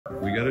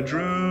We got a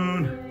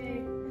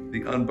drone.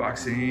 The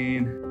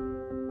unboxing.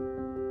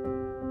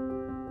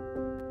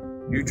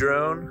 New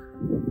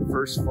drone,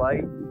 first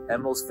flight.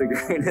 Emil's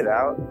figuring it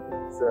out,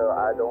 so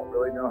I don't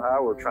really know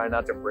how. We're trying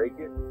not to break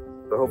it,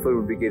 but hopefully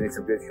we'll be getting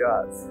some good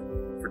shots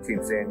for Team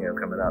Sztanyo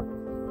coming up.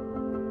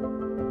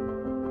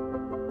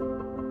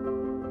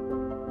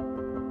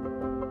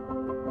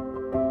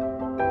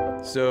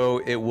 So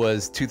it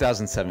was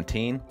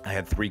 2017. I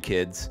had 3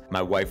 kids.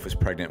 My wife was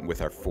pregnant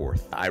with our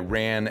 4th. I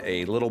ran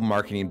a little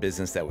marketing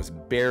business that was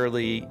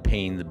barely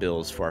paying the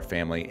bills for our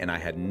family, and I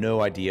had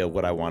no idea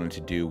what I wanted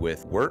to do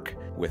with work,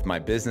 with my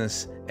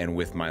business, and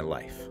with my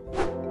life.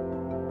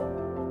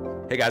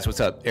 Hey guys, what's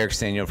up? Eric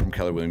Sztanyo from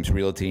Keller Williams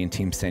Realty and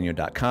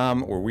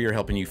TeamStanyo.com, where we are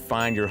helping you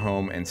find your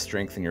home and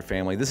strengthen your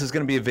family. This is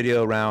going to be a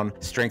video around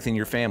strengthening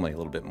your family a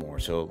little bit more.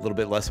 So a little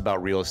bit less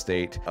about real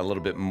estate, a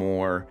little bit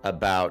more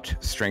about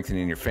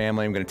strengthening your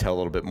family. I'm going to tell a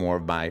little bit more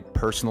of my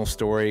personal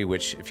story,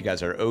 which if you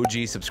guys are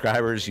OG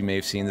subscribers, you may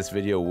have seen this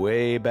video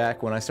way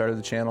back when I started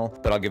the channel,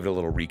 but I'll give it a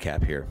little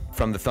recap here.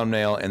 From the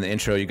thumbnail and the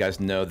intro, you guys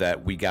know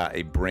that we got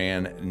a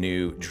brand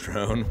new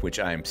drone, which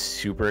I'm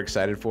super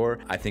excited for.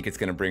 I think it's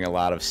going to bring a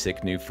lot of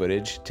sick new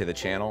footage to the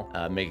channel,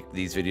 make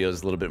these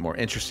videos a little bit more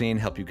interesting,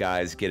 help you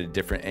guys get a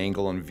different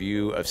angle and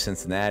view of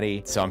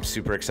Cincinnati. So I'm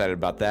super excited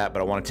about that,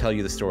 but I want to tell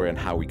you the story on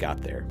how we got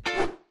there.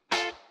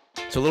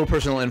 So a little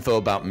personal info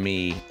about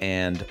me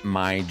and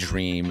my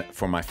dream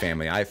for my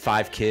family. I have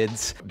 5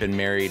 kids, been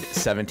married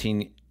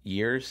 17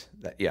 years.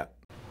 Yeah.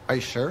 Are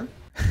you sure?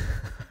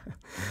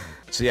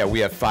 So yeah, we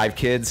have 5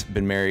 kids,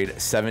 been married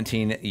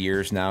 17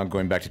 years now,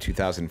 going back to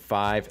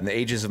 2005. And the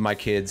ages of my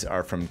kids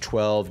are from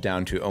 12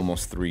 down to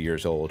almost 3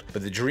 years old.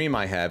 But the dream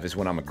I have is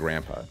when I'm a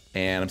grandpa.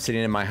 And I'm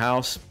sitting in my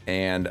house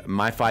and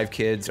my 5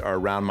 kids are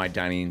around my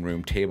dining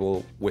room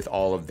table with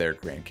all of their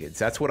grandkids.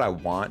 That's what I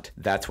want.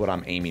 That's what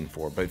I'm aiming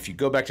for. But if you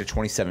go back to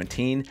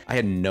 2017, I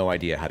had no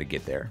idea how to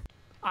get there.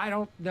 I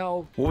don't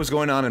know. What was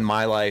going on in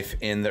my life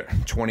in the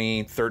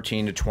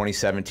 2013 to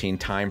 2017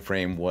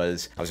 timeframe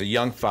was I was a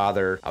young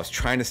father. I was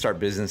trying to start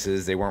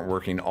businesses. They weren't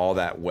working all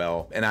that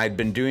well. And I'd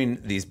been doing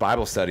these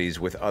Bible studies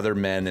with other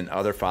men and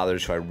other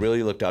fathers who I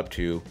really looked up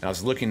to. And I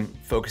was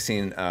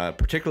focusing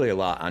particularly a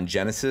lot on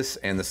Genesis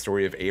and the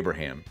story of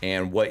Abraham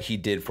and what he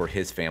did for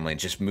his family. It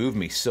just moved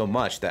me so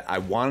much that I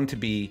wanted to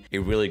be a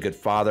really good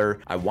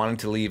father. I wanted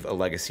to leave a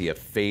legacy of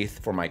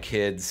faith for my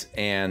kids.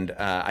 And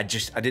I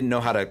didn't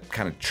know how to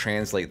kind of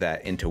translate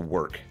that into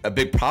work. A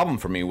big problem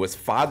for me was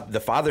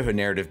the fatherhood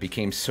narrative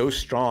became so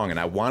strong, and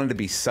I wanted to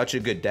be such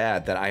a good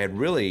dad that I had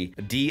really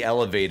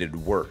de-elevated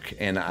work,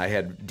 and I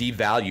had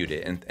devalued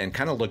it and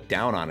kind of looked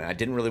down on it. I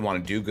didn't really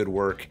want to do good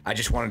work. I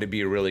just wanted to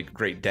be a really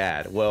great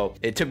dad. Well,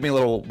 it took me a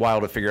little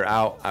while to figure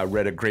out. I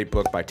read a great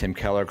book by Tim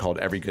Keller called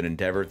Every Good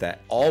Endeavor,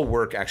 that all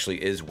work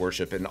actually is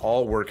worship and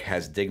all work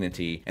has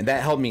dignity, and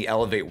that helped me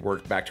elevate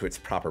work back to its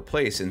proper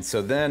place. And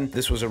so then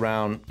this was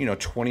around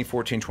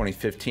 2014,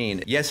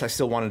 2015. Yes, I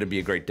still wanted to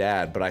be a great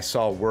dad, but I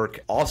saw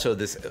work also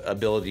this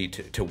ability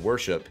to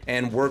worship,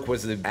 and work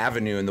was the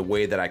avenue and the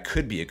way that I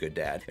could be a good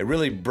dad. It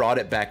really brought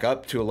it back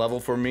up to a level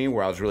for me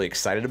where I was really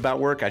excited about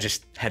work. I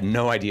just had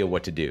no idea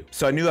what to do.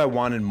 So I knew I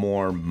wanted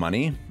more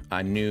money.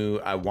 I knew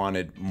I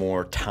wanted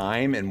more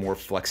time and more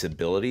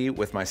flexibility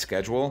with my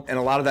schedule. And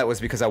a lot of that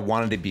was because I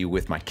wanted to be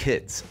with my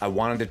kids. I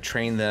wanted to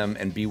train them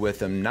and be with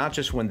them, not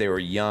just when they were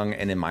young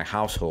and in my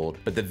household,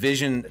 but the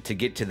vision to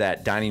get to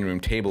that dining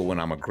room table when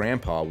I'm a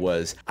grandpa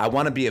was I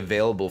want to be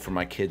available for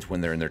my kids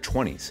when they're in their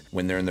 20s,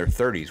 when they're in their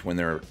 30s, when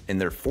they're in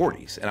their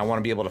 40s. And I want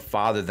to be able to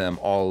father them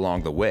all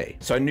along the way.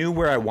 So I knew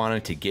where I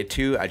wanted to get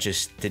to. I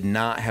just did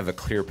not have a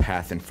clear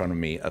path in front of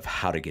me of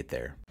how to get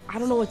there. I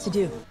don't know what to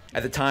do.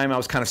 At the time, I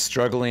was kind of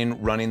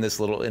struggling running this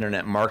little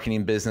internet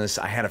marketing business.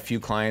 I had a few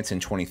clients in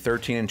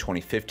 2013 and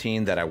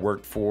 2015 that I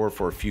worked for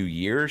a few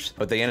years,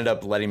 but they ended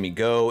up letting me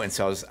go. And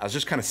so I was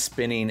just kind of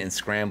spinning and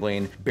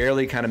scrambling,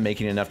 barely kind of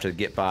making enough to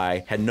get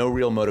by, had no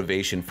real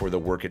motivation for the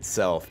work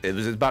itself. It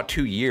was about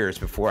 2 years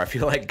before I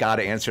feel like God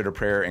answered a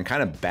prayer and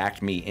kind of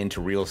backed me into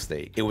real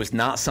estate. It was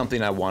not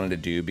something I wanted to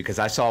do because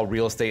I saw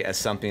real estate as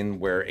something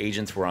where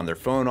agents were on their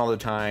phone all the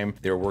time.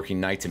 They were working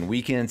nights and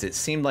weekends. It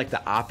seemed like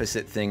the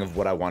opposite thing of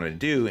what I wanted to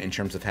do in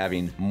terms of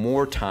having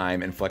more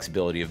time and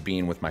flexibility of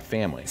being with my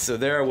family. So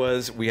there I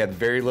was, we had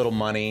very little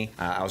money.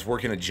 I was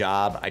working a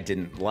job I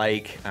didn't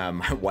like.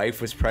 My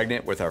wife was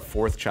pregnant with our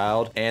 4th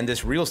child, and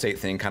this real estate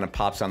thing kind of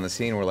pops on the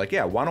scene. We're like,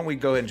 yeah, why don't we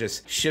go ahead and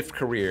just shift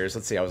careers?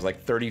 Let's see, I was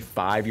like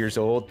 35 years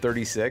old,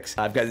 36.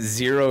 I've got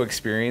 0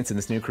 experience in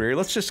this new career.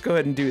 Let's just go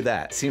ahead and do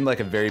that. Seemed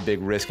like a very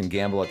big risk and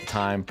gamble at the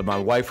time, but my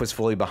wife was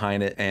fully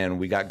behind it, and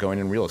we got going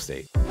in real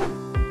estate.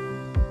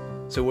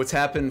 So what's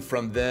happened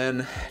from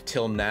then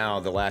till now,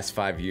 the last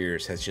 5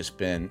 years, has just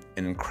been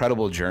an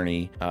incredible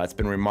journey. It's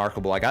been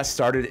remarkable. I got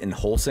started in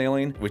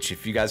wholesaling, which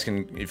if you want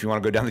to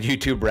go down the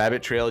YouTube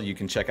rabbit trail, you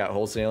can check out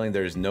wholesaling.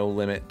 There's no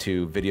limit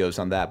to videos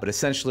on that. But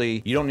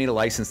essentially, you don't need a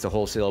license to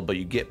wholesale, but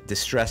you get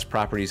distressed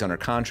properties under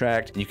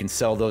contract, and you can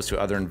sell those to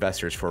other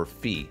investors for a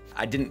fee.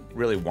 I didn't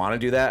really want to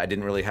do that. I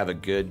didn't really have a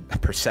good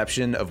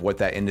perception of what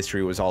that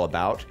industry was all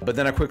about. But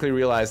then I quickly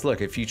realized,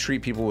 look, if you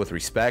treat people with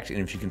respect and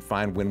if you can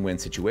find win-win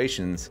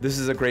situations,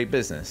 this is a great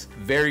business.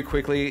 Very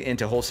quickly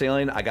into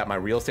wholesaling, I got my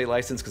real estate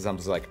license because I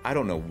was like, I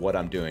don't know what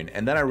I'm doing.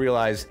 And then I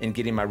realized in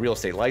getting my real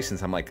estate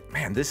license, I'm like,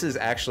 man, this is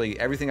actually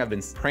everything I've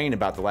been praying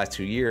about the last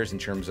 2 years in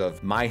terms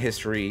of my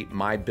history,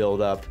 my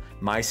buildup,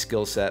 my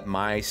skill set,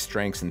 my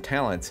strengths and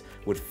talents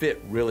would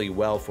fit really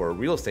well for a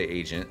real estate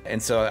agent.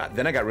 And so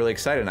then I got really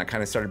excited and I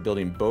kind of started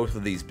building both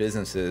of these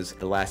businesses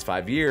the last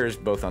 5 years,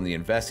 both on the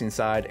investing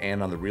side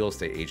and on the real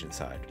estate agent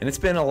side. And it's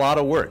been a lot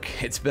of work.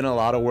 It's been a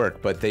lot of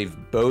work, but they've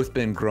both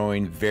been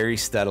growing very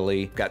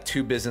steadily. Got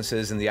 2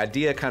 businesses, and the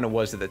idea kind of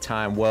was at the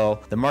time,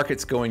 well, the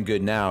market's going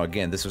good now.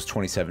 Again, this was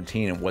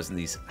 2017. It wasn't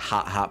these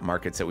hot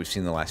markets that we've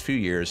seen the last few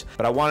years,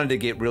 but I wanted to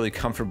get really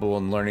comfortable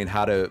in learning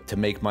how to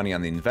make money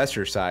on the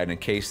investor side in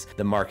case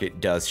the market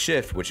does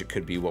shift, which it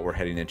could be what we're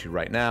heading into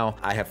right now.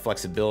 I have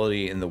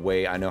flexibility in the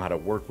way I know how to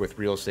work with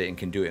real estate and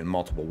can do it in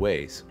multiple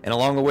ways. And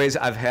along the ways,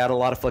 I've had a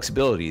lot of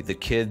flexibility. The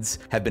kids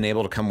have been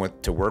able to come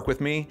to work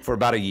with me. For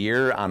about a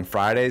year on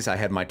Fridays, I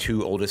had my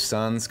 2 oldest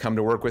sons come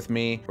to work with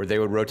me, where they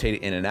would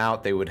rotate in and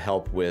out. They would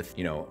help with,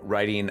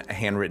 writing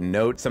handwritten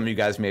notes. Some of you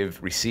guys may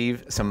have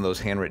received some of those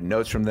handwritten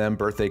notes from them,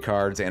 birthday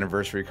cards,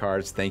 anniversary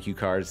cards, thank you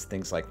cards,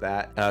 things like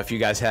that. If you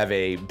guys have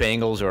a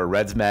Bengals or a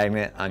Reds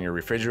magnet on your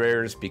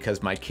refrigerators,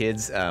 because my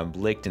kids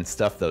licked and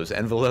stuffed those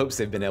envelopes,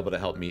 they've been able to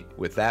help me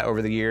with that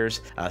over the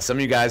years. Some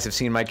of you guys have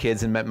seen my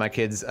kids and met my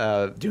kids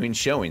doing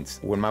showings.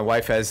 When my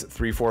wife has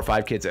 3, 4,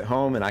 5 kids at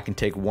home and I can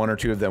take 1 or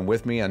 2 of them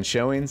with me on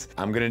showings,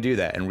 I'm gonna do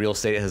that. And real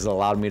estate has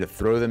allowed me to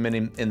throw them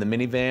in the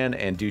minivan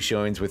and do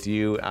showings with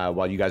you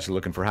while you guys are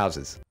looking for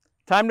houses.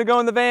 Time to go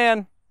in the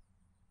van.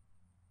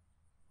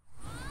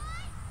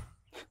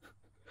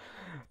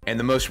 And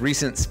the most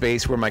recent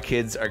space where my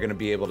kids are gonna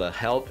be able to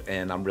help,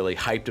 and I'm really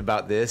hyped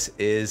about this,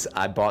 is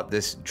I bought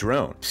this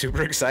drone.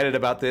 Super excited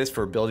about this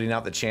for building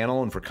out the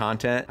channel and for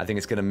content. I think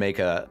it's gonna make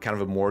a kind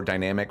of a more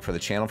dynamic for the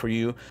channel for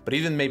you. But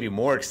even maybe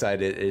more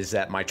excited is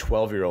that my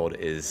 12-year-old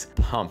is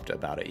pumped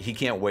about it. He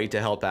can't wait to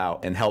help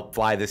out and help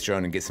fly this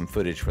drone and get some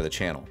footage for the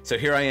channel. So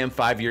here I am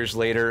 5 years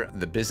later.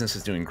 The business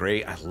is doing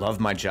great. I love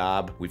my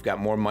job. We've got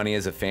more money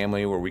as a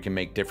family where we can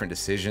make different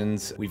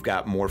decisions. We've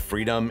got more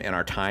freedom in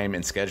our time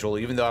and schedule.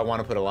 Even though I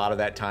wanna put a lot of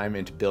that time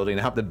into building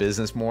out the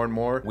business more and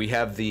more, we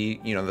have the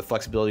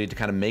flexibility to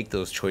kind of make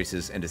those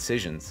choices and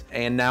decisions.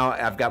 And now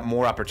I've got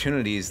more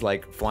opportunities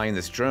like flying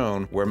this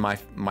drone where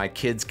my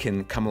kids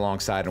can come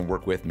alongside and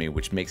work with me,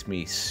 which makes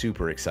me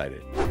super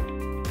excited.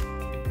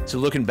 So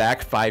looking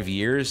back 5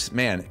 years,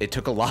 man, it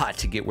took a lot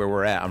to get where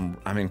we're at.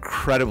 I'm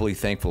incredibly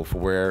thankful for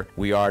where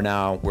we are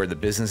now, where the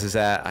business is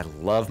at. I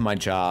love my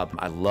job.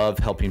 I love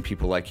helping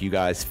people like you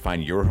guys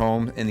find your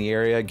home in the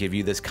area, give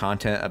you this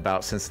content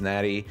about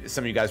Cincinnati.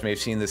 Some of you guys may have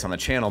seen this on the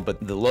channel, but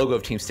the logo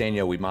of Team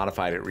Sztanyo, we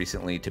modified it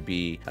recently to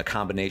be a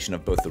combination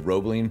of both the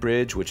Roebling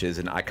Bridge, which is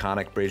an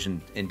iconic bridge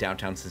in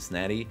downtown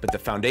Cincinnati, but the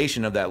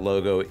foundation of that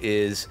logo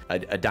is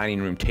a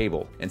dining room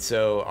table. And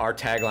so our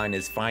tagline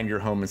is find your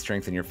home and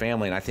strengthen your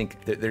family. And I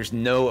think that there's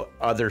no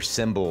other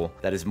symbol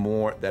that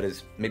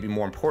is maybe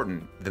more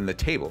important than the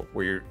table,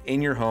 where you're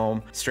in your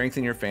home,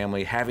 strengthening your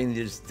family, having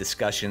these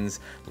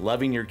discussions,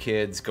 loving your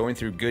kids, going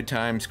through good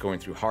times, going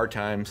through hard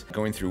times,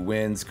 going through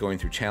wins, going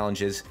through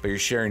challenges, but you're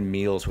sharing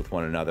meals with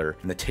one another.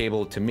 And the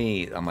table, to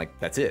me, I'm like,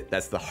 that's it.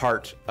 That's the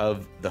heart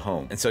of the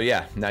home. And so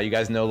yeah, now you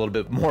guys know a little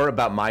bit more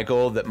about my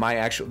goal,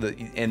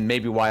 and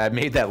maybe why I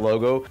made that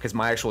logo, because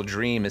my actual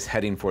dream is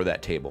heading for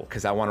that table,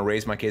 because I want to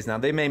raise my kids. Now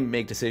they may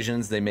make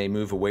decisions, they may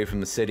move away from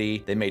the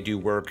city, they may do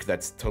work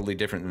that's totally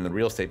different than the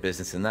real estate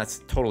business, and that's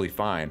totally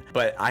fine.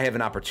 But I have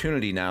an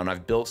opportunity now, and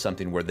I've built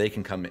something where they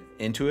can come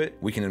into it,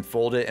 we can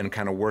unfold it and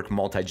kind of work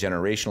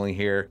multi-generationally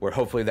here, where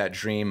hopefully that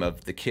dream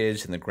of the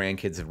kids and the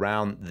grandkids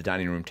around the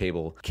dining room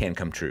table can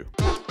come true.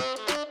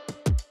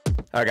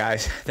 All right,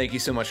 guys, thank you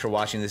so much for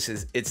watching.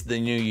 It's the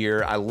new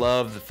year. I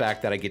love the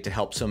fact that I get to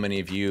help so many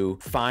of you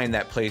find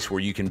that place where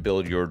you can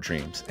build your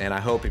dreams. And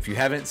I hope if you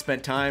haven't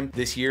spent time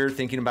this year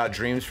thinking about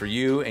dreams for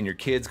you and your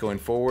kids going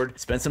forward,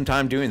 spend some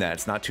time doing that.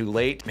 It's not too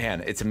late.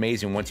 Man, it's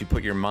amazing once you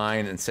put your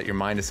mind and set your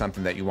mind to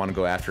something that you want to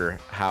go after,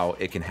 how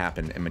it can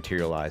happen and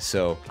materialize.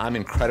 So I'm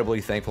incredibly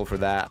thankful for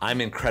that.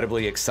 I'm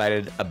incredibly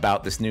excited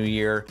about this new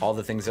year, all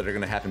the things that are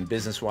going to happen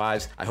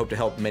business-wise. I hope to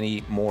help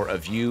many more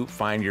of you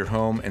find your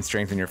home and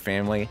strengthen your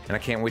family. And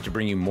I can't wait to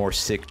bring you more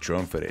sick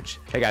drone footage.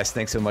 Hey guys,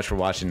 thanks so much for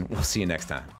watching. We'll see you next time.